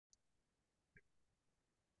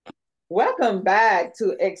Welcome back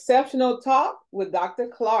to Exceptional Talk with Dr.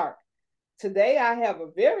 Clark. Today, I have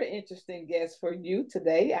a very interesting guest for you.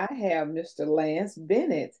 Today, I have Mr. Lance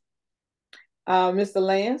Bennett. Mr.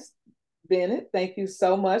 Lance Bennett, thank you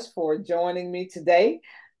so much for joining me today.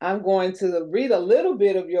 I'm going to read a little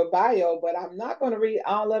bit of your bio, but I'm not going to read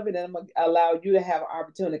all of it, and I'm going to allow you to have an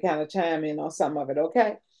opportunity to kind of chime in on some of it,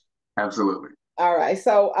 okay? Absolutely. All right.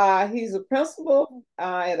 So he's a principal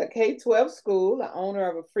at a K-12 school, the owner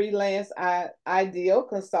of a freelance Ideal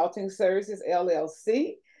Consulting Services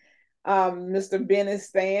LLC. Mr. Bennett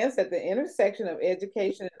stands at the intersection of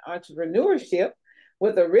education and entrepreneurship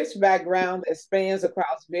with a rich background that spans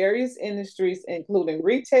across various industries, including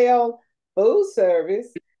retail, food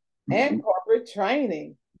service, and Mhm. corporate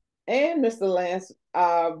training. And Mr. Lance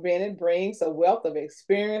Bennett brings a wealth of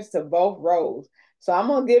experience to both roles. So I'm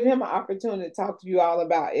going to give him an opportunity to talk to you all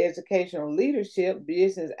about educational leadership,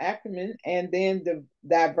 business acumen, and then the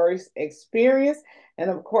diverse experience.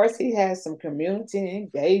 And of course, he has some community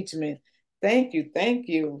engagement. Thank you. Thank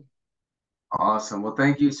you. Awesome. Well,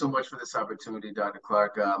 thank you so much for this opportunity, Dr.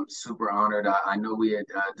 Clark. I'm super honored. I know we had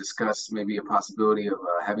discussed maybe a possibility of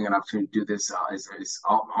having an opportunity to do this. It's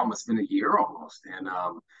almost been a year almost, and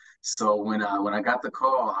so when I got the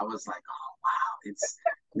call, I was like, oh wow,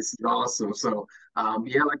 it's awesome. So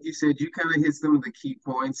yeah, like you said, you kind of hit some of the key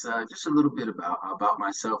points. Just a little bit about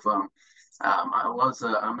myself. I'm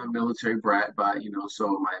a military brat,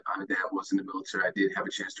 so my dad was in the military. I did have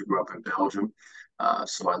a chance to grow up in Belgium.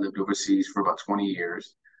 So I lived overseas for about 20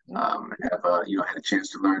 years. Had a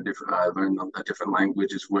chance to learn a different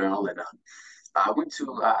language as well. And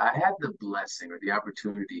I had the blessing or the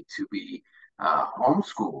opportunity to be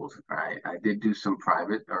homeschooled. I did do some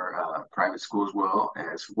private school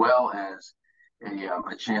as well as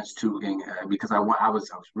a chance to because I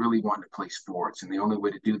was really wanting to play sports, and the only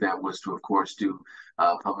way to do that was to, of course, do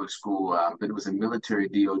public school. But it was a military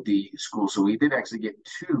DoD school, so we did actually get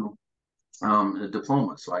two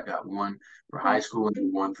diplomas. So I got one for high school and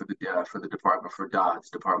then one for the Department for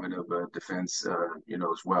DOD's Department of Defense,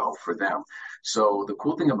 as well for them. So the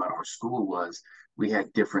cool thing about our school was we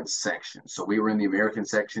had different sections. So we were in the American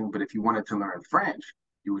section, but if you wanted to learn French,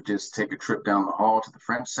 you would just take a trip down the hall to the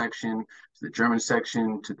French section, to the German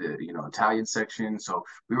section, to the Italian section. So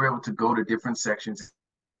we were able to go to different sections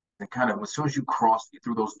and kind of as soon as you crossed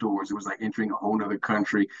through those doors, it was like entering a whole nother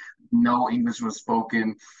country. No English was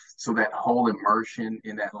spoken, so that whole immersion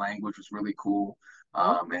in that language was really cool.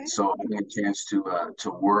 And Okay. so I had a chance to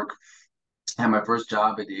work. I had my first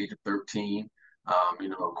job at the age of 13.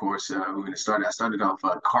 Of course, when I started off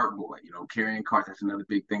cart boy, carrying carts. That's another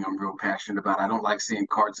big thing I'm real passionate about. I don't like seeing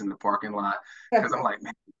carts in the parking lot because I'm like,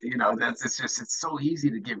 man, it's so easy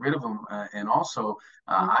to get rid of them. And also,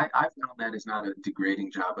 I found that it's not a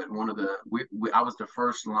degrading job. But I was the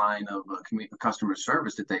first line of customer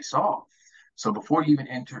service that they saw. So before you even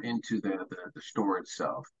enter into the store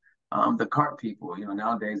itself, the cart people,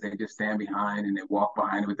 nowadays they just stand behind and they walk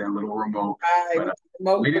behind with that little remote. Right. But With the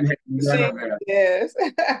remote we with didn't have the none machine. of that. Yes.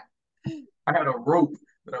 I had a rope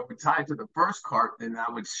that I would tie to the first cart, and I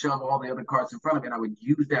would shove all the other carts in front of me, and I would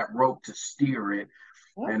use that rope to steer it.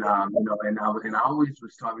 And Okay. and I always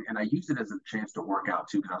was talking, and I used it as a chance to work out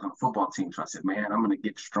too, because I was on a football team. So I said, man, I'm gonna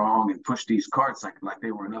get strong and push these carts like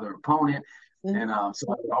they were another opponent. And Mhm. so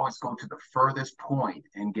I would always go to the furthest point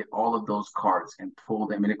and get all of those carts and pull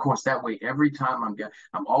them. And of course, that way, every time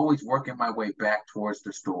I'm always working my way back towards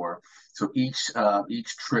the store. So each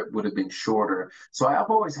trip would have been shorter. So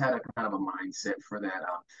I've always had a kind of a mindset for that.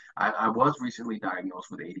 I was recently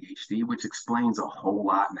diagnosed with ADHD, which explains a whole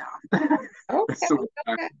lot now. Okay. So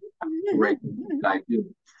Okay. great I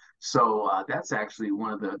do. So that's actually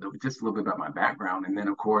one of just a little bit about my background. And then,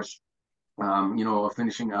 of course, I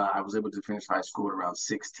was able to finish high school at around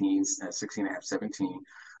 16, 16 and a half, 17.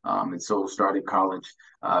 And so started college,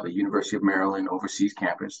 the University of Maryland overseas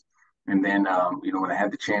campus. And then, when I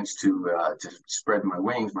had the chance to spread my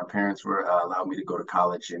wings, my parents were allowed me to go to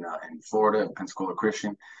college in Florida, in Pensacola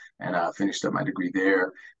Christian, and finished up my degree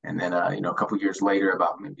there. And then, a couple of years later,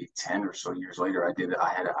 about maybe 10 or so years later, I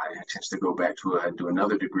had a chance to go back to do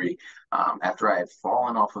another degree after I had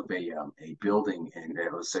fallen off of a building, and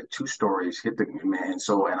it was like 2 stories, hit the man.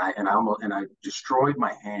 And I destroyed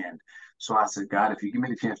my hand. So I said, God, if you give me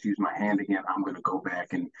the chance to use my hand again, I'm going to go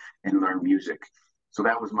back and learn music. So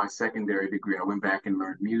that was my secondary degree. I went back and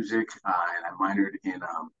learned music, and I minored in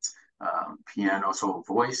piano. So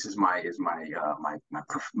voice is my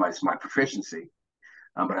proficiency,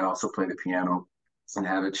 but I also play the piano and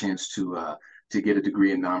had a chance to get a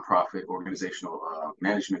degree in nonprofit organizational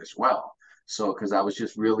management as well. So, because I was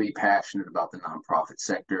just really passionate about the nonprofit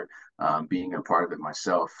sector, being a part of it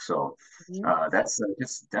myself. So, Mhm.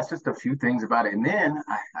 that's just a few things about it. And then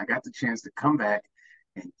I got the chance to come back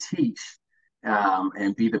and teach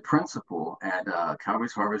and be the principal at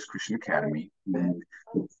Calvary's Harvest Christian Academy. And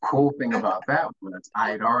the cool thing about that was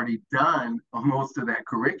I had already done most of that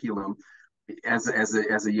curriculum as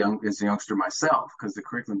a youngster myself, because the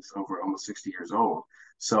curriculum's over almost 60 years old.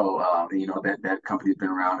 So that company's been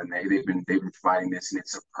around, and they've been providing this, and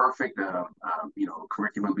it's a perfect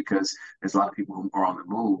curriculum, because there's a lot of people who are on the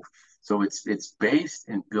move. So it's based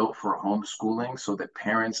and built for homeschooling, so that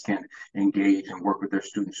parents can engage and work with their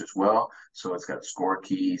students as well. So it's got score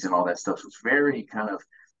keys and all that stuff. So it's very kind of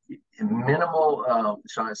minimal.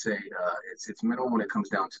 Shall I say? It's minimal when it comes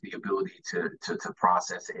down to the ability to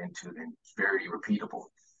process it and it's very repeatable,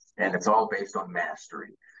 and it's all based on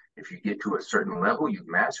mastery. If you get to a certain level, you've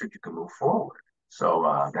mastered, you can move forward. So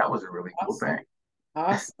that was a really cool Awesome. thing.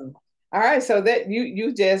 Awesome. All right, so that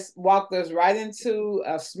you just walked us right into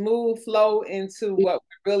a smooth flow into what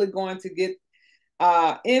we're really going to get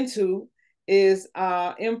into is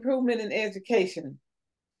improvement in education.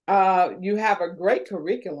 You have a great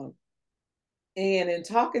curriculum, and in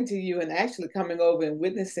talking to you and actually coming over and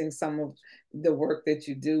witnessing some of the work that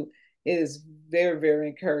you do is very, very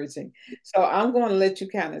encouraging. So I'm going to let you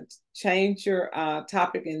kind of change your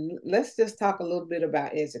topic, and let's just talk a little bit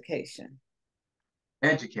about education.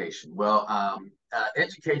 Education. Well,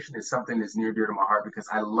 education is something that's near dear to my heart, because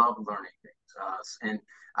I love learning things, and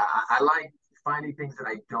I like finding things that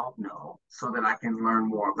I don't know so that I can learn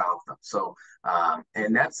more about them. So,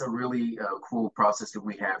 and that's a really cool process that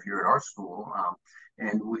we have here at our school.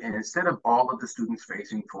 And instead of all of the students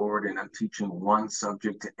facing forward and I'm teaching one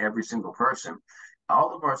subject to every single person,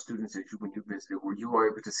 all of our students, when you visited, where you are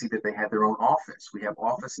able to see that they have their own office. We have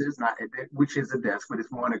offices, not which is a desk, but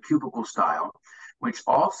it's more in a cubicle style, which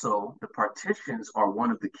also the partitions are one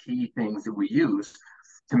of the key things that we use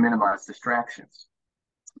to minimize distractions.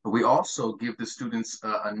 But we also give the students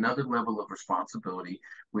another level of responsibility.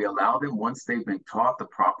 We allow them, once they've been taught the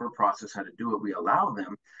proper process how to do it, we allow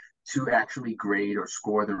them to actually grade or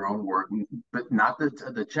score their own work, but not the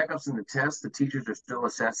checkups and the tests. The teachers are still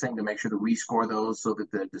assessing to make sure that we score those, so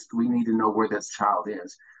that we need to know where this child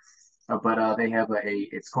is. But they have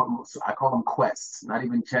it's called, I call them quests, not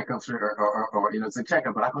even checkups or it's a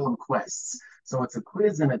checkup, but I call them quests. So it's a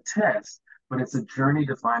quiz and a test, but it's a journey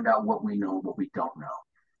to find out what we know and what we don't know.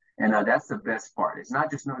 And that's the best part. It's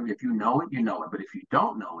not just knowing, if you know it, you know it. But if you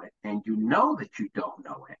don't know it, and you know that you don't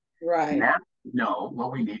know it, Right. now we know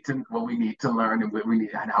what we need to learn, and what we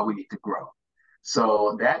need and how we need to grow.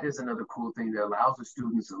 So that is another cool thing that allows the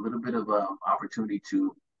students a little bit of opportunity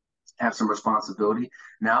to have some responsibility.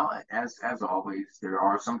 Now, as always, there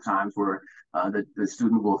are some times where the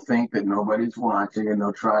student will think that nobody's watching, and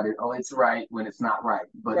they'll try to, oh, it's right, when it's not right.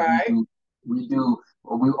 But Right. we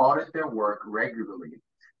audit their work regularly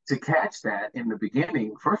to catch that in the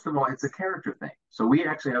beginning. First of all, it's a character thing. So we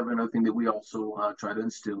actually have another thing that we also try to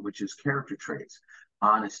instill, which is character traits: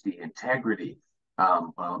 honesty, integrity,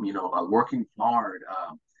 working hard.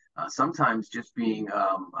 Sometimes just being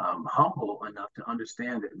humble enough to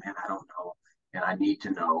understand that, man, I don't know, and I need to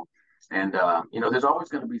know. And there's always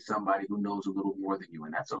going to be somebody who knows a little more than you,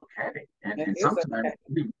 and that's okay. And It and is sometimes okay.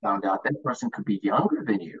 we found out that person could be younger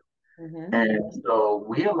than you. Mm-hmm. And so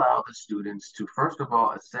we allow the students to, first of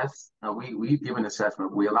all, assess. We give an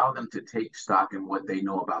assessment. We allow them to take stock in what they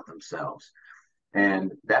know about themselves.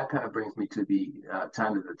 And that kind of brings me to the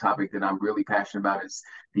time of the topic that I'm really passionate about, is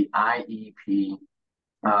the IEP,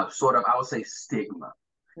 sort of, I would say, stigma.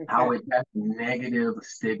 Okay. How it has negative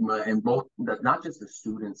stigma in both, not just the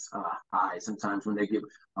students' eyes. Sometimes when they get,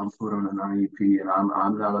 I'm put on an IEP, and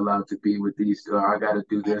I'm not allowed to be with these, or I got to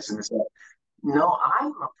do this and this. No,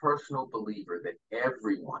 I'm a personal believer that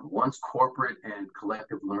everyone, once corporate and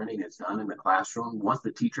collective learning is done in the classroom, once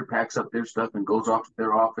the teacher packs up their stuff and goes off to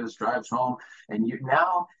their office, drives home, and you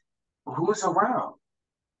now, who's around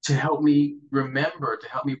to help me remember, to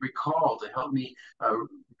help me recall, to help me,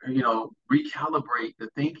 recalibrate the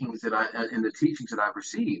thinkings that I and the teachings that I've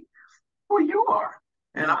received? Well, you are.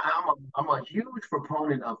 And Yeah. I'm a huge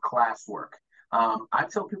proponent of classwork. I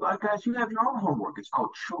tell people, guys, you have your own homework. It's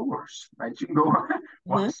called chores, right? You can go Mm-hmm.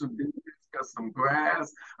 watch some videos, cut some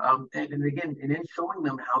grass, and again, and then showing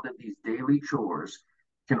them how that these daily chores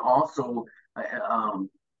can also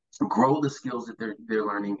grow the skills that they're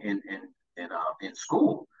learning in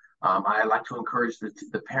school. I like to encourage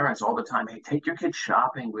the parents all the time. Hey, take your kids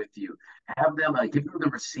shopping with you. Have them give them the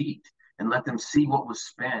receipt and let them see what was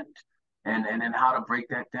spent. and then how to break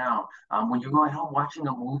that down. When you're going home watching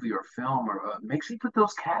a movie or film, or make sure you put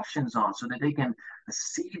those captions on so that they can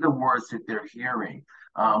see the words that they're hearing.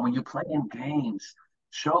 When you're playing games,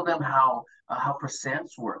 show them how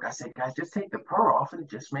percents work. I say, guys, just take the per off and it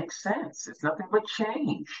just makes sense. It's nothing but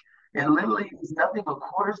change. It literally is nothing but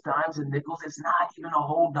quarters, dimes, and nickels. It's not even a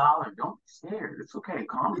whole dollar. Don't be scared. It's okay.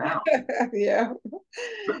 Calm down. Yeah.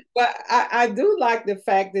 But I do like the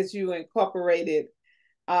fact that you incorporated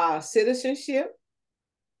citizenship,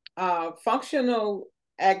 functional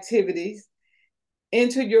activities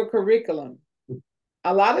into your curriculum.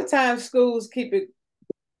 A lot of times schools keep it,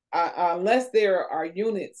 unless there are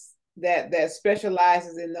units that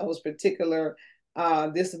specializes in those particular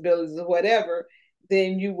disabilities or whatever,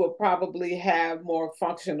 then you will probably have more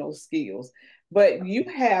functional skills. But you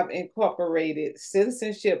have incorporated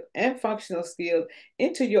citizenship and functional skills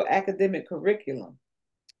into your academic curriculum.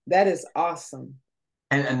 That is awesome.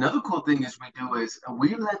 And another cool thing is we do is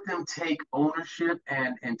we let them take ownership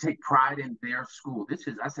and take pride in their school.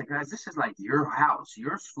 I said, guys, this is like your house,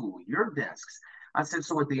 your school, your desks. I said,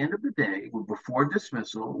 so at the end of the day, before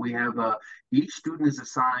dismissal, we have each student is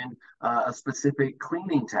assigned a specific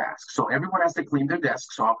cleaning task. So everyone has to clean their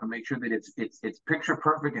desks off and make sure that it's picture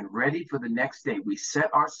perfect and ready for the next day. We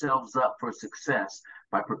set ourselves up for success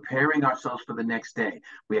by preparing ourselves for the next day.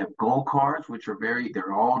 We have goal cards, which are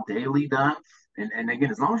they're all daily done. And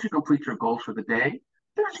again, as long as you complete your goals for the day,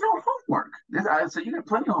 there's no homework. So you got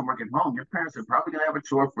plenty of homework at home. Your parents are probably gonna have a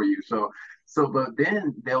chore for you. But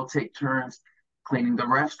then they'll take turns cleaning the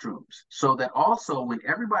restrooms. So that also, when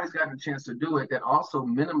everybody's gotten a chance to do it, that also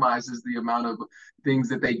minimizes the amount of things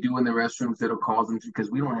that they do in the restrooms that'll cause them to, because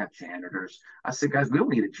we don't have janitors. I said, guys, we don't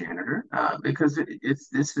need a janitor because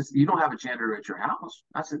this is, you don't have a janitor at your house.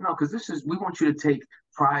 I said, no, because we want you to take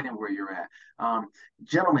pride in where you're at.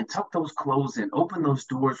 Gentlemen, tuck those clothes in, open those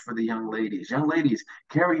doors for the young ladies. Young ladies,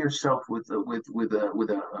 carry yourself with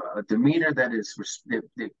a demeanor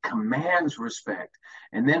that commands respect.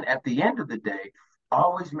 And then at the end of the day,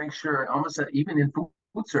 always make sure, almost even in food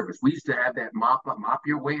service, we used to have that mop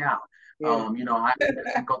your way out. Yeah.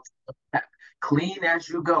 I go clean as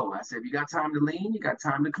you go. I said, if you got time to lean, you got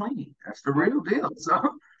time to clean. That's the real deal. So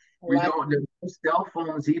there's no cell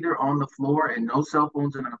phones either on the floor, and no cell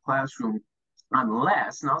phones in our classroom,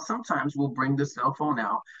 unless, now sometimes we'll bring the cell phone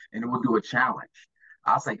out and we'll do a challenge.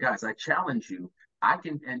 I'll say, guys, I challenge you.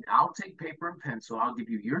 And I'll take paper and pencil. I'll give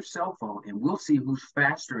you your cell phone and we'll see who's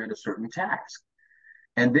faster at a certain task.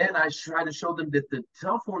 And then I try to show them that the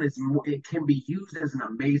cell phone it can be used as an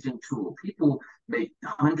amazing tool. People make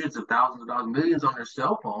hundreds of thousands of dollars, millions on their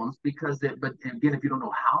cell phones but again, if you don't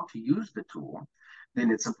know how to use the tool,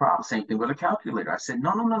 then it's a problem. Same thing with a calculator. I said,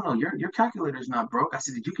 no. Your calculator is not broke. I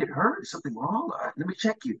said, did you get hurt? Is something wrong? Let me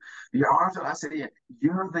check you. Your arms are, I said, yeah,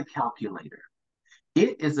 you're the calculator.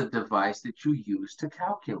 It is a device that you use to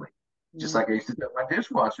calculate. Just like I used to do my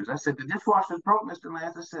dishwashers. I said, the dishwasher's broke, Mr.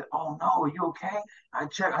 Lance. I said, oh no, are you okay? I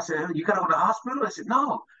checked. I said, you gotta go to the hospital? I said,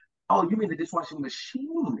 no. Oh, you mean the dishwashing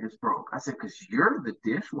machine is broke? I said, because you're the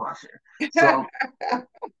dishwasher. So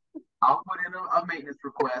I'll put in a maintenance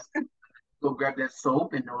request. Go grab that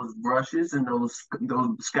soap and those brushes and those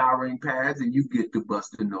scouring pads, and you get to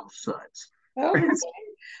busting those suds. Okay.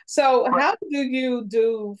 So how do you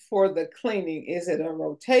do for the cleaning? Is it a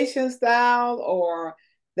rotation style, or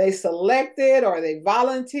they select it, or they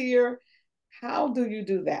volunteer? How do you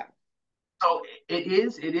do that? So it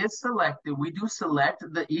is selected. We do select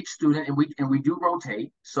each student, and we do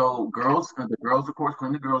rotate. So the girls of course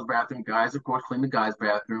clean the girls' bathroom, guys of course clean the guys'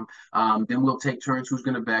 bathroom. Then we'll take turns who's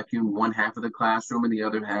going to vacuum one half of the classroom and the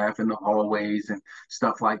other half in the hallways and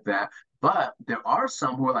stuff like that. But there are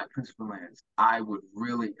some who are like, Principal Lance, I would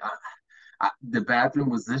really the bathroom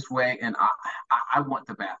was this way, and I want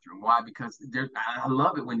the bathroom. Why? Because I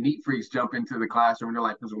love it when neat freaks jump into the classroom and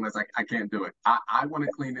they're like, I can't do it. I want to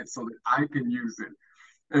clean it so that I can use it.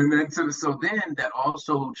 And then so then that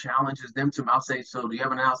also challenges them to, I'll say, so do you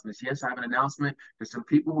have announcements? Yes, I have an announcement. There's some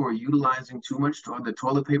people who are utilizing too much, the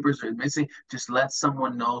toilet papers are missing. Just let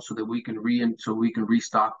someone know so that we can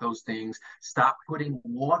restock those things. Stop putting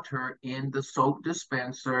water in the soap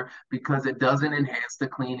dispenser because it doesn't enhance the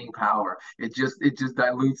cleaning power. It just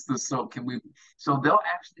dilutes the soap. So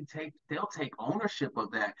they'll take ownership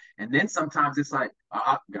of that. And then sometimes it's like,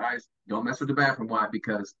 guys, don't mess with the bathroom. Why?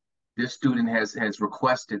 Because this student has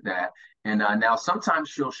requested that. And now sometimes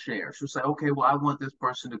she'll share. She'll say, okay, well, I want this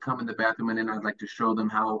person to come in the bathroom, and then I'd like to show them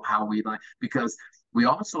how we like, because we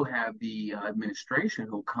also have the administration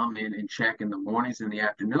who'll come in and check in the mornings and the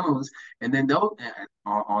afternoons, and then they'll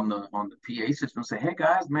on the PA system say, hey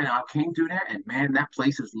guys, man, I came through there, and man, that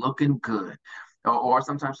place is looking good. Or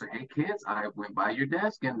sometimes say, hey kids, I went by your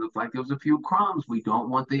desk and it looked like there was a few crumbs. We don't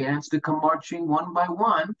want the ants to come marching one by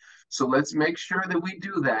one. So let's make sure that we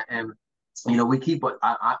do that. And we keep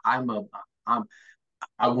I'm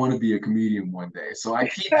I want to be a comedian one day. So I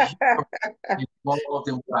keep involved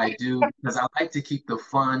in what I do because I like to keep the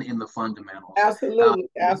fun in the fundamentals. Absolutely,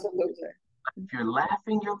 absolutely. If you're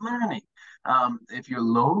laughing, you're learning. If you're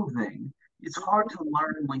loathing, it's hard to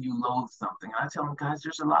learn when you loathe something. I tell them, guys,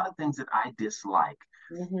 there's a lot of things that I dislike,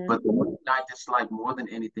 but the one thing I dislike more than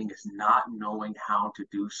anything is not knowing how to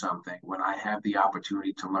do something when I have the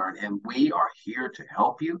opportunity to learn. And we are here to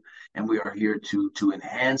help you, and we are here to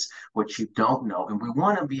enhance what you don't know. And we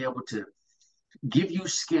want to be able to give you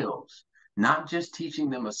skills, not just teaching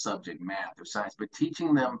them a subject, math or science, but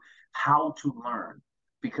teaching them how to learn.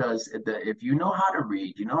 Because if you know how to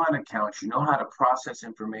read, you know how to count, you know how to process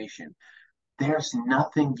information, there's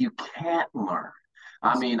nothing you can't learn.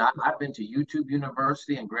 I mean, I've been to YouTube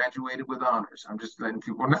University and graduated with honors. I'm just letting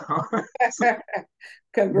people know. So,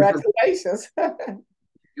 Congratulations.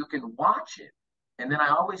 you can watch it. And then I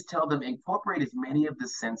always tell them incorporate as many of the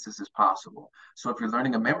senses as possible. So if you're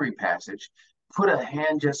learning a memory passage, put a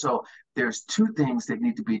hand just so there's two things that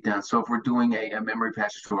need to be done. So if we're doing a memory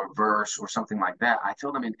passage or a verse or something like that, I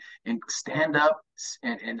tell them in stand up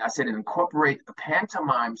and I said incorporate a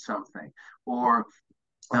pantomime something or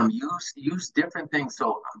use different things.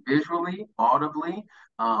 So visually, audibly,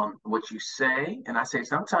 what you say. And I said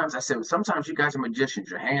sometimes you guys are magicians.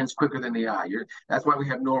 Your hand's quicker than the eye. That's why we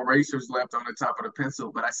have no erasers left on the top of the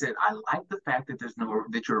pencil. But I said I like the fact that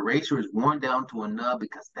that your eraser is worn down to a nub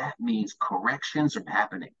because that means corrections are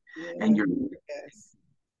happening, and you're. Yes.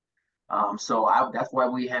 That's why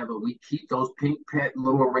we keep those pink pet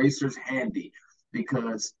little erasers handy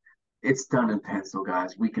because it's done in pencil,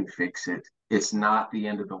 guys. We can fix it. It's not the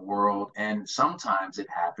end of the world. And sometimes it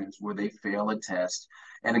happens where they fail a test.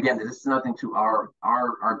 And again, this is nothing to our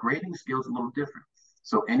grading skills a little different.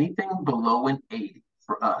 So anything below an 80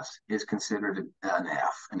 for us is considered an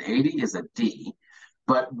F. An 80 is a D.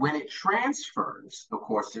 But when it transfers, of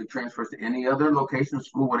course, it transfers to any other location,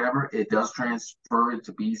 school, whatever, it does transfer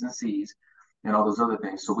into B's and C's and all those other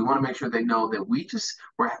things. So we want to make sure they know that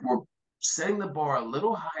we're setting the bar a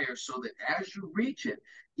little higher so that as you reach it,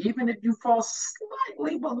 even if you fall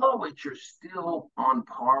slightly below it, you're still on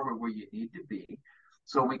par with where you need to be.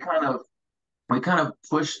 So we kind of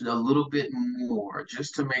pushed a little bit more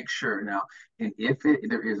just to make sure. Now, and if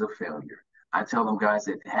there is a failure, I tell them, guys,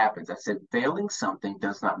 it happens. I said, failing something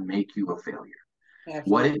does not make you a failure.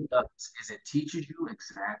 What Absolutely. it does is it teaches you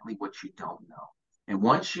exactly what you don't know. And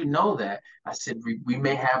once you know that, I said, we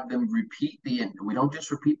may have them we don't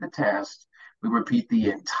just repeat the test, we repeat the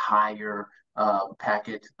entire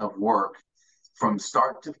packet of work from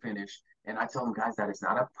start to finish. And I tell them, guys, that is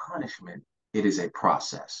not a punishment, it is a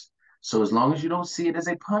process. So as long as you don't see it as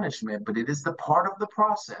a punishment, but it is the part of the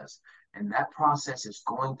process, and that process is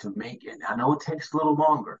going to make it. I know it takes a little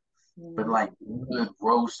longer, but Mm. like good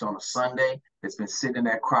roast on a Sunday that's been sitting in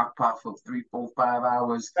that crock pot for 3, 4, 5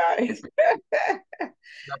 hours. Right. It's been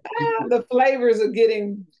The flavors are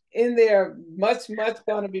getting in there much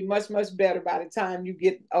going to be much better by the time you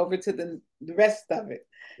get over to the rest of it.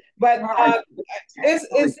 But right.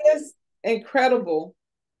 it's just incredible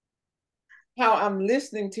how I'm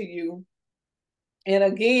listening to you. And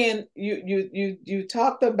again, you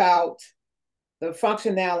talked about the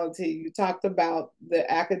functionality, you talked about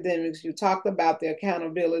the academics, you talked about the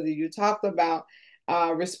accountability, you talked about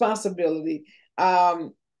responsibility. I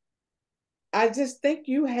just think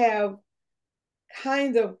you have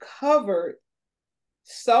kind of covered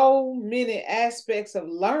so many aspects of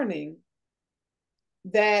learning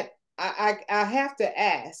that I have to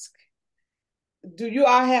ask, do you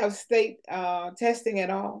all have state testing at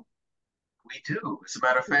all? We do. As a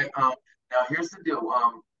matter of fact, now here's the deal.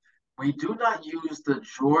 We do not use the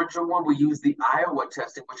Georgia one. We use the Iowa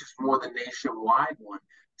testing, which is more the nationwide one,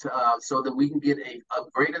 so that we can get a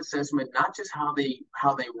great assessment, not just how they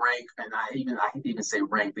rank, and I hate to even say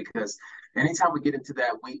rank because anytime we get into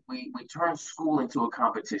that, we turn school into a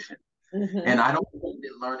competition, Mm-hmm. and I don't think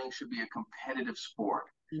that learning should be a competitive sport.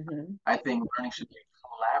 Mm-hmm. I think learning should be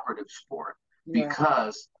a collaborative sport Right.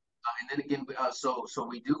 because, and then again, so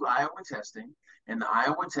we do Iowa testing, and the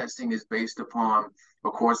Iowa testing is based upon,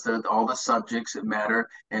 of course, all the subjects that matter,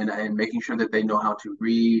 and making sure that they know how to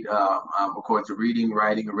read, of course, the reading,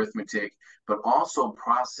 writing, arithmetic, but also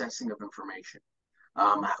processing of information.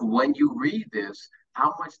 When you read this,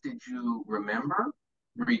 how much did you remember,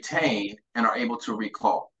 retain, and are able to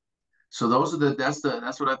recall? So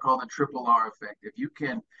that's what I call the triple R effect. If you've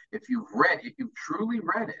truly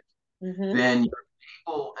read it, Mm-hmm. then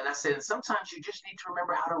able, and I said, sometimes you just need to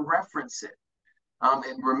remember how to reference it. And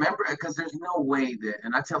remember, because there's no way that,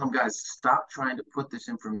 and I tell them, guys, stop trying to put this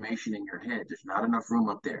information in your head. There's not enough room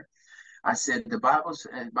up there. I said Bible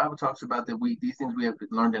talks about that these things we have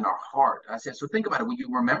learned in our heart. I said, so think about it. When you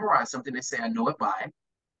memorize something, they say, I know it by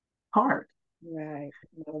heart. Right.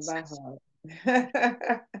 Know by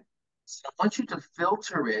heart. So I want you to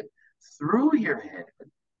filter it through your head,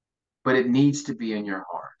 but it needs to be in your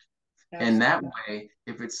heart. And that Absolutely. way,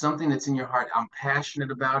 if it's something that's in your heart, I'm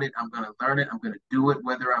passionate about it. I'm going to learn it. I'm going to do it,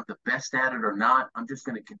 whether I'm the best at it or not. I'm just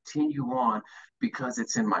going to continue on because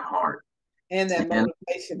it's in my heart. And that And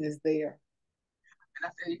motivation is there.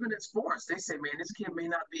 even in sports, they say, man, this kid may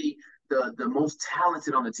not be the most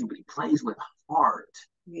talented on the team, but he plays with heart.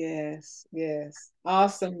 Yes, yes.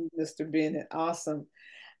 Awesome, Mr. Bennett. Awesome.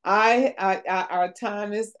 Our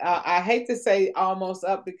time is. I hate to say almost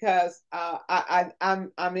up because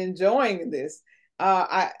I'm enjoying this.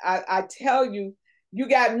 I tell you, you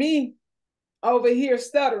got me over here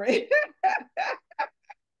stuttering.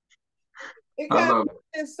 It I got love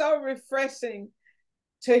it's so refreshing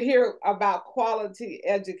to hear about quality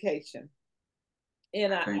education,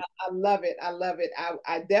 and it. I love it. I love it.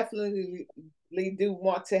 I definitely do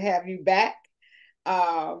want to have you back.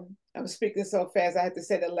 I'm speaking so fast. I had to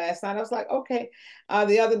say that last night. I was like, okay.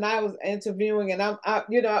 The other night I was interviewing, and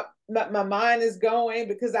my mind is going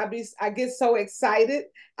because I get so excited.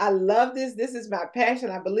 I love this. This is my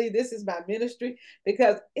passion. I believe this is my ministry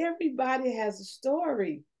because everybody has a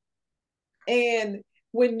story, and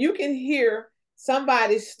when you can hear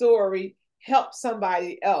somebody's story help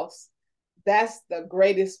somebody else, that's the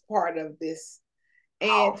greatest part of this.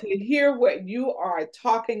 And to hear what you are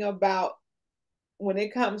talking about when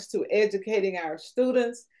it comes to educating our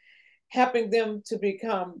students, helping them to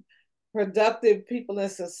become productive people in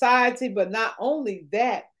society, but not only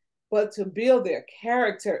that, but to build their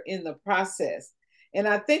character in the process. And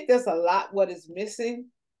I think there's a lot what is missing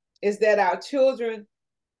is that our children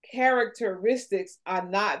characteristics are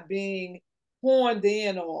not being honed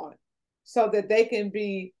in on so that they can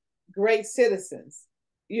be great citizens,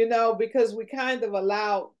 because we kind of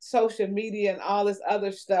allow social media and all this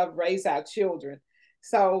other stuff raise our children.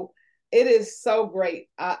 So it is so great.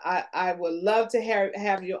 I would love to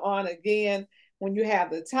have you on again when you have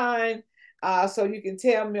the time, so you can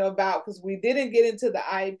tell me about, because we didn't get into the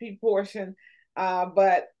IEP portion,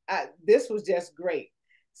 but this was just great.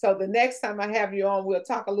 So the next time I have you on, we'll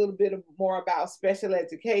talk a little bit more about special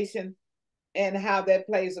education and how that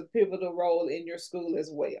plays a pivotal role in your school as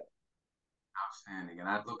well. Outstanding, and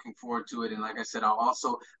I'm looking forward to it. And like I said,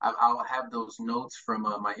 I'll have those notes from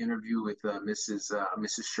my interview with Mrs.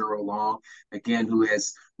 Cheryl Long, again, who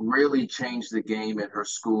has really changed the game at her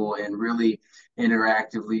school and really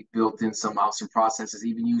interactively built in some awesome processes,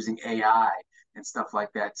 even using AI and stuff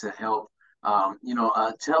like that to help.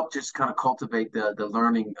 To help just kind of cultivate the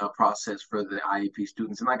learning process for the IEP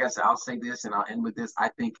students. And like I said, I'll say this and I'll end with this. I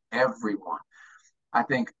think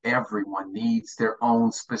everyone needs their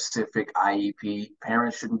own specific IEP.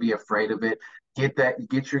 Parents shouldn't be afraid of it.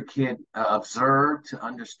 Get your kid observed to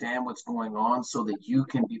understand what's going on so that you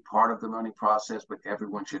can be part of the learning process, but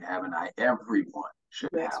everyone should have an eye. Everyone should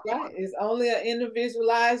That's have one. right. It's only an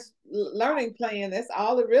individualized learning plan. That's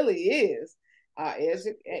all it really is.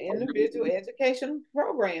 Individual education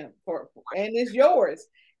program and it's yours.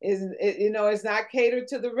 It's not catered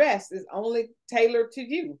to the rest. It's only tailored to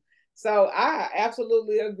you. So I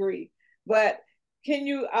absolutely agree. But can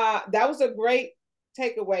you? That was a great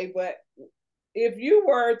takeaway. But if you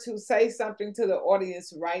were to say something to the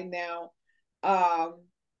audience right now, um,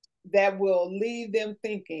 that will leave them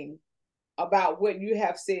thinking about what you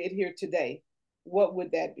have said here today, what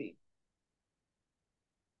would that be?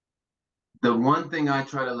 The one thing I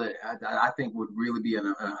try to I think would really be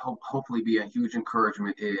hopefully be a huge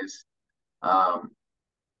encouragement is um,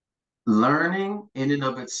 learning in and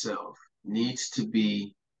of itself needs to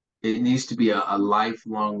be it needs to be a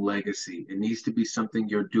lifelong legacy. It needs to be something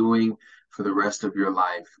you're doing for the rest of your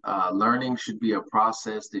life. Learning should be a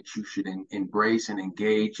process that you should embrace and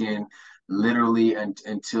engage in literally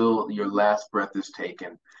until your last breath is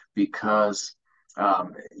taken, because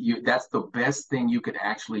that's the best thing you could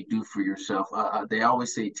actually do for yourself. They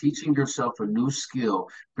always say teaching yourself a new skill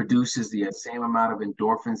produces the same amount of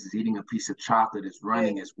endorphins as eating a piece of chocolate, as Yeah.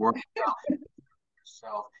 running, as working out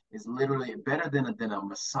yourself, is literally better than a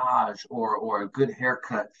massage or a good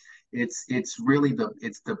haircut. It's really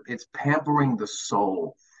it's pampering the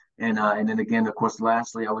soul. And then again, of course,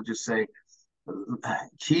 lastly, I would just say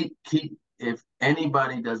keep if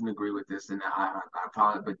anybody doesn't agree with this, then I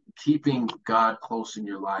apologize, but keeping God close in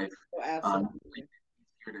your life, Oh, absolutely.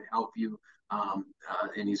 here to help you.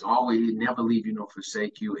 And he never leave you nor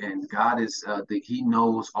forsake you. And God is he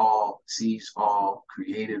knows all, sees all,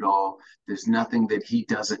 created all. There's nothing that he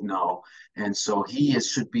doesn't know. And so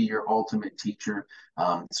should be your ultimate teacher.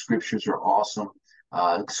 Scriptures are awesome.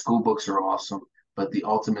 School books are awesome. But the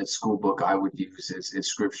ultimate school book I would use is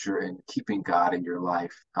scripture, and keeping God in your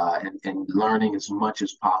life, and learning as much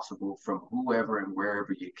as possible from whoever and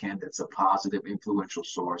wherever you can that's a positive, influential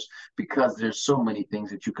source, because there's so many things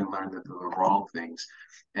that you can learn that are the wrong things.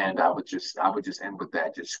 And I would just end with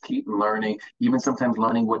that. Just keep learning, even sometimes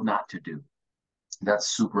learning what not to do. That's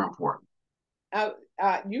super important.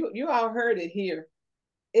 You all heard it here.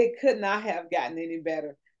 It could not have gotten any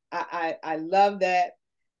better. I love that.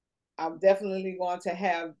 I'm definitely going to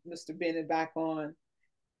have Mr. Bennett back on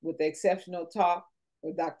with the exceptional talk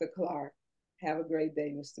with Dr. Clark. Have a great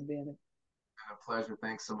day, Mr. Bennett. A pleasure.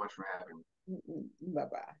 Thanks so much for having me. Bye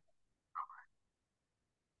bye.